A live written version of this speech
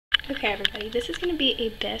Okay everybody, this is going to be a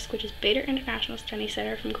BISC, which is Bader International Study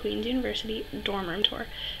Center from Queen's University dorm room tour,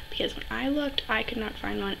 because when I looked I could not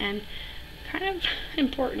find one, and kind of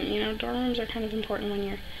important, you know, dorm rooms are kind of important when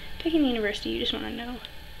you're picking a university. You just want to know what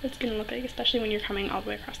it's going to look like, especially when you're coming all the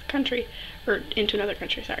way across the country, or into another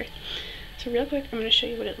country, sorry. So real quick, I'm going to show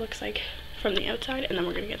you what it looks like from the outside, and then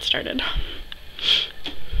we're going to get started.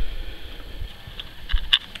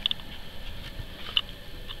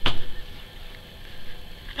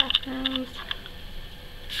 Bathrooms,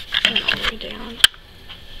 and all the way down.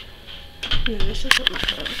 And then this is what my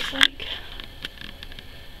floor looks like.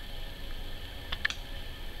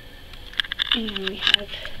 And then we have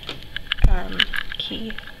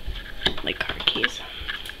key, like card keys.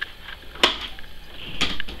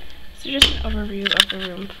 So just an overview of the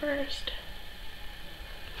room first.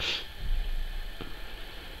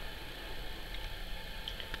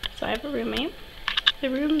 So I have a roommate. The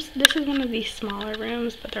rooms, this is one of the smaller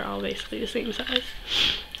rooms, but they're all basically the same size.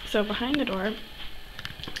 So behind the door,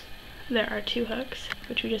 there are two hooks,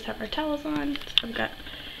 which we just have our towels on. So I've got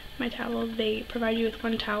my towel. They provide you with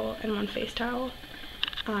one towel and one face towel.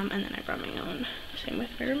 And then I brought my own. Same with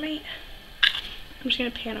my roommate. I'm just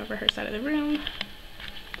going to pan over her side of the room.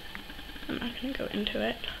 I'm not going to go into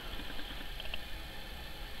it.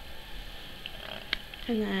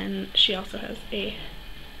 And then she also has a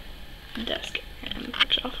desk and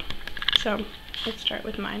bookshelf. So let's start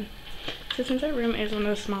with mine. So since our room is one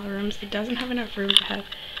of the smaller rooms, it doesn't have enough room to have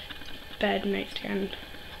bed, nightstand,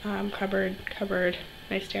 cupboard,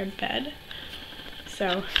 nightstand, bed.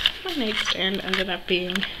 So my nightstand ended up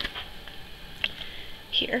being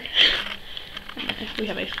here. And we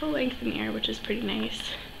have a full length mirror, which is pretty nice.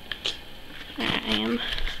 There I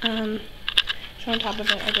am. So on top of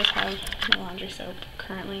it, I just have my laundry soap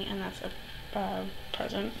currently, and that's a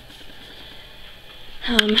present.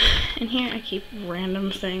 In here I keep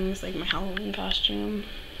random things like my Halloween costume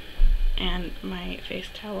and my face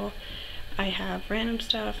towel. I have random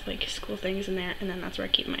stuff like school things in there, and then that's where I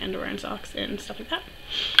keep my underwear and socks and stuff like that.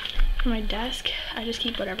 For my desk, I just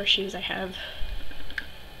keep whatever shoes I have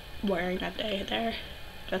wearing that day there.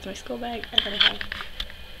 That's my school bag. And then I have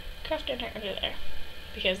craft dinner under there,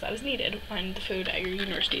 because that is needed when the food at your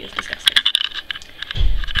university is disgusting.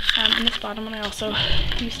 In this bottom one I also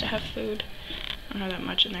used to have food. I don't have that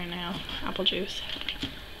much in there now. Apple juice,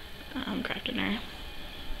 craft dinner,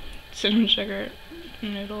 cinnamon sugar,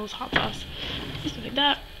 noodles, hot sauce, stuff like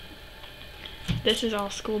that. This is all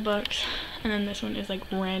school books, and then this one is like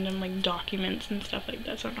random like documents and stuff like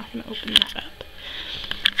that, so I'm not going to open that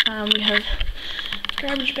up. We have a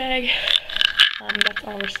garbage bag. That's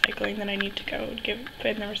all recycling that I need to go put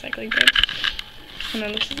in the recycling bin. And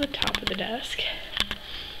then this is the top of the desk.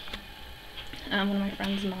 One of my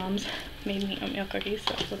friend's moms made me oatmeal cookies,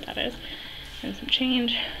 so that's what that is. And some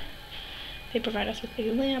change. They provide us with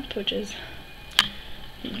a lamp, which is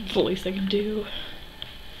the least I can do.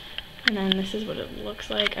 And then this is what it looks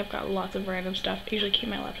like. I've got lots of random stuff. I usually keep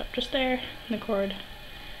my laptop just there, and the cord.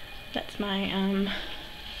 That's my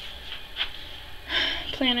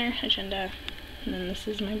planner, agenda. And then this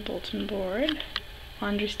is my bulletin board.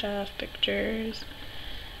 Laundry stuff, pictures,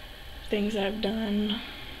 things that I've done,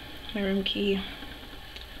 my room key,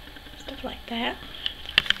 stuff like that.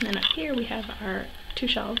 And then up here we have our two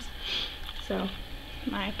shelves. So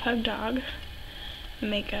my pug dog,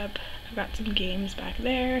 makeup, I've got some games back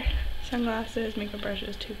there, sunglasses, makeup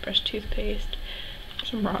brushes, toothbrush, toothpaste,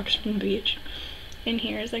 some rocks from the beach. In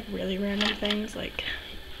here is like really random things, like,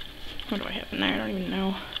 what do I have in there? I don't even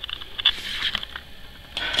know.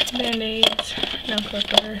 Band-aids, nail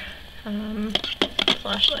clipper,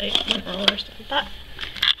 flashlight, lint roller, stuff like that.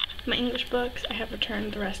 My English books, I have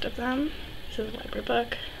returned the rest of them. This is a library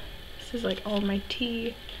book. This is like all my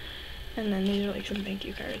tea. And then these are like some thank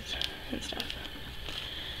you cards and stuff.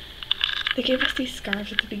 They gave us these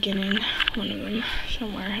scarves at the beginning. One of them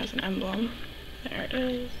somewhere has an emblem. There it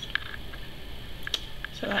is.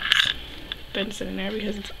 So that's been sitting there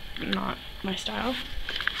because it's not my style.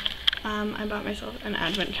 I bought myself an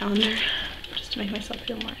advent calendar just to make myself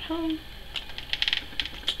feel more at home.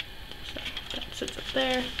 So that sits up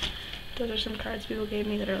there. Those are some cards people gave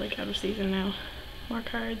me that are like out of season now. More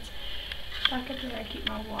cards. Back up there I keep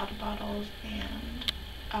my water bottles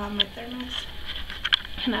and my thermos,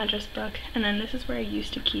 an address book, and then this is where I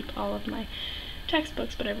used to keep all of my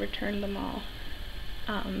textbooks, but I've returned them all.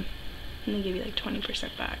 And they give you like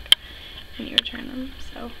 20% back when you return them,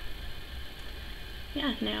 so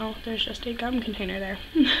yeah, now there's just a gum container there.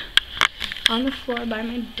 On the floor by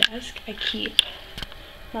my desk, I keep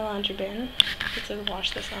my laundry bin. It says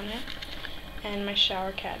wash this on it. And my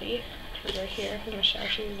shower caddy, which is right here, with my shower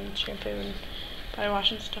shoes and shampoo and body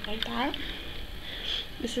wash and stuff like that.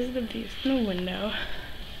 This is the view from the window.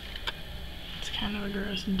 It's kind of a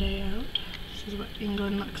gross day out. This is what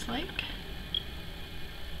England looks like.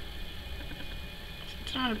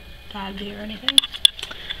 It's not a bad view or anything.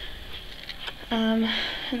 And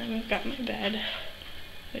then we've got my bed,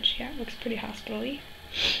 which, yeah, looks pretty hospital-y.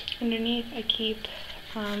 Underneath, I keep,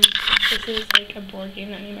 this is like a board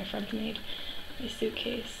game that me and my friends made, my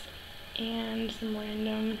suitcase, and some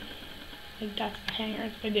random, like, desk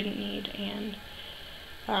hangers I didn't need, and,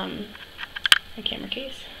 my camera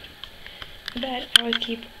case. The bed, I always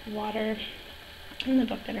keep water and the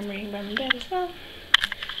book that I'm reading by my bed as well.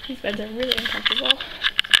 These beds are really uncomfortable,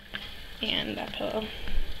 and that pillow,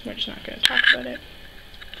 we're just not going to talk about it.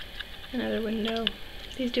 Another window.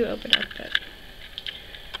 These do open up, but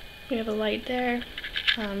we have a light there,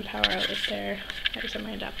 power outlet there. I just have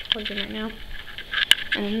my adapter plugged in right now.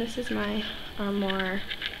 And then this is my armoire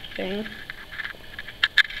thing.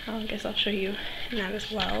 I guess I'll show you that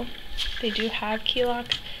as well. They do have key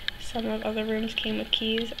locks. Some of other rooms came with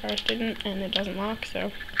keys, ours didn't, and it doesn't lock,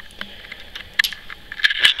 so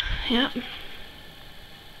yeah.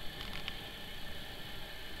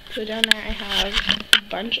 So down there I have a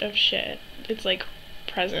bunch of shit. It's like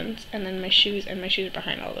presents, and then my shoes, and my shoes are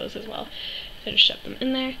behind all those as well. So I just shut them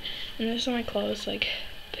in there. And this is my clothes, like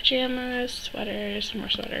pajamas, sweaters,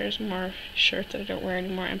 more shirts that I don't wear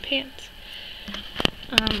anymore, and pants.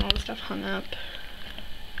 All the stuff hung up.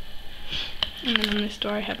 And then on this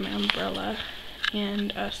door I have my umbrella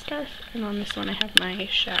and a scarf, and on this one I have my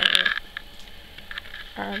shower,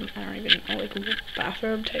 I don't even know, like a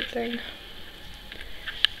bathrobe type thing.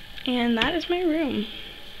 And that is my room.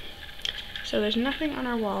 So there's nothing on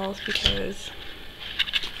our walls because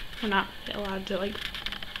we're not allowed to like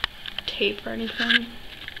tape or anything.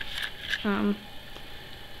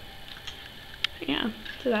 Yeah,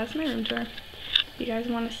 so that's my room tour. If you guys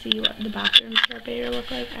want to see what the bathrooms for our beta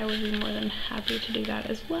look like, I would be more than happy to do that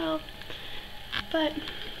as well. But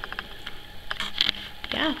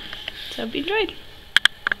yeah, so hope you enjoyed.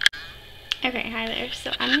 Okay, hi there.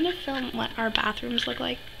 So I'm gonna film what our bathrooms look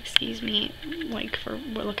like. Excuse me, like for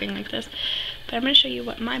we're looking like this, but I'm gonna show you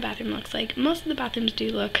what my bathroom looks like. Most of the bathrooms do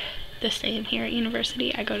look the same here at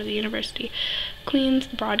university. I go to the University of Queens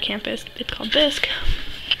Broad Campus. It's called BISC.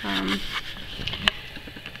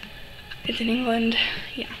 It's in England.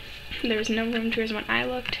 Yeah, there was no room tours when I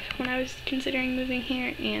looked when I was considering moving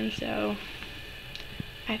here, and so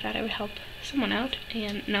I thought I would help someone out.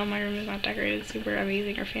 And no, my room is not decorated super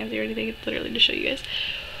amazing or fancy or anything. It's literally to show you guys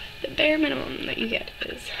the bare minimum that you get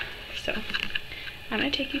is. So I'm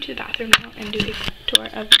gonna take you to the bathroom now and do a tour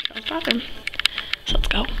of the girls' bathroom. So let's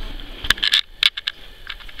go.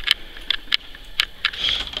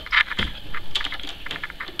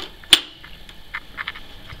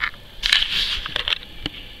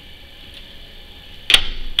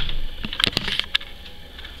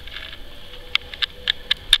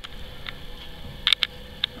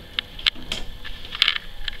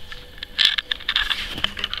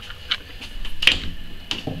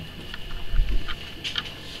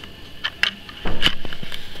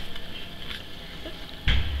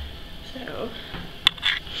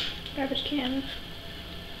 Garbage can,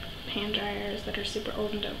 hand dryers that are super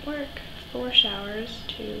old and don't work, 4 showers,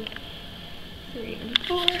 2, 3, and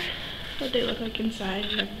 4. What they look like inside,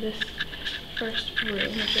 you have this first room,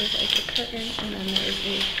 which is like a curtain, and then there's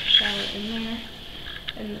a shower in there,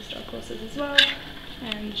 and this door closes as well,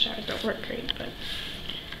 and the showers don't work great, but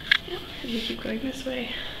yeah, as we keep going this way,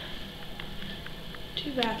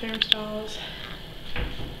 2 bathroom stalls,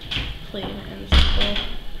 plain and simple.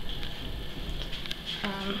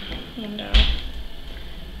 Window,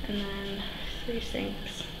 and then 3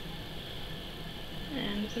 sinks,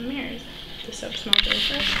 and some mirrors. The soap smells really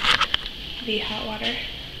fresh. The hot water,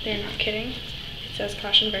 they're not kidding. It says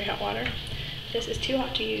caution, very hot water. This is too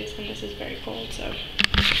hot to use, and this is very cold, so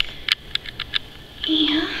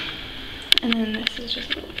yeah. And then this is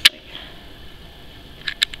just what it looks like.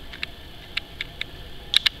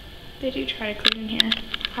 They do try to clean in here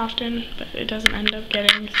often, but it doesn't end up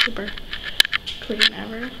getting super clean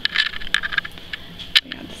ever.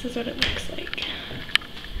 But yeah, this is what it looks like.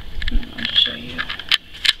 And then I'll just show you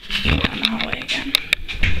down the hallway again.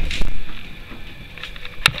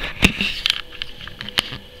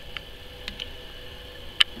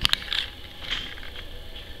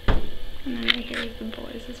 And then right here is the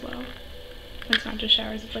boys as well. It's not just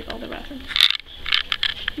showers, it's like all the bathrooms.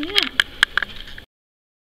 Yeah.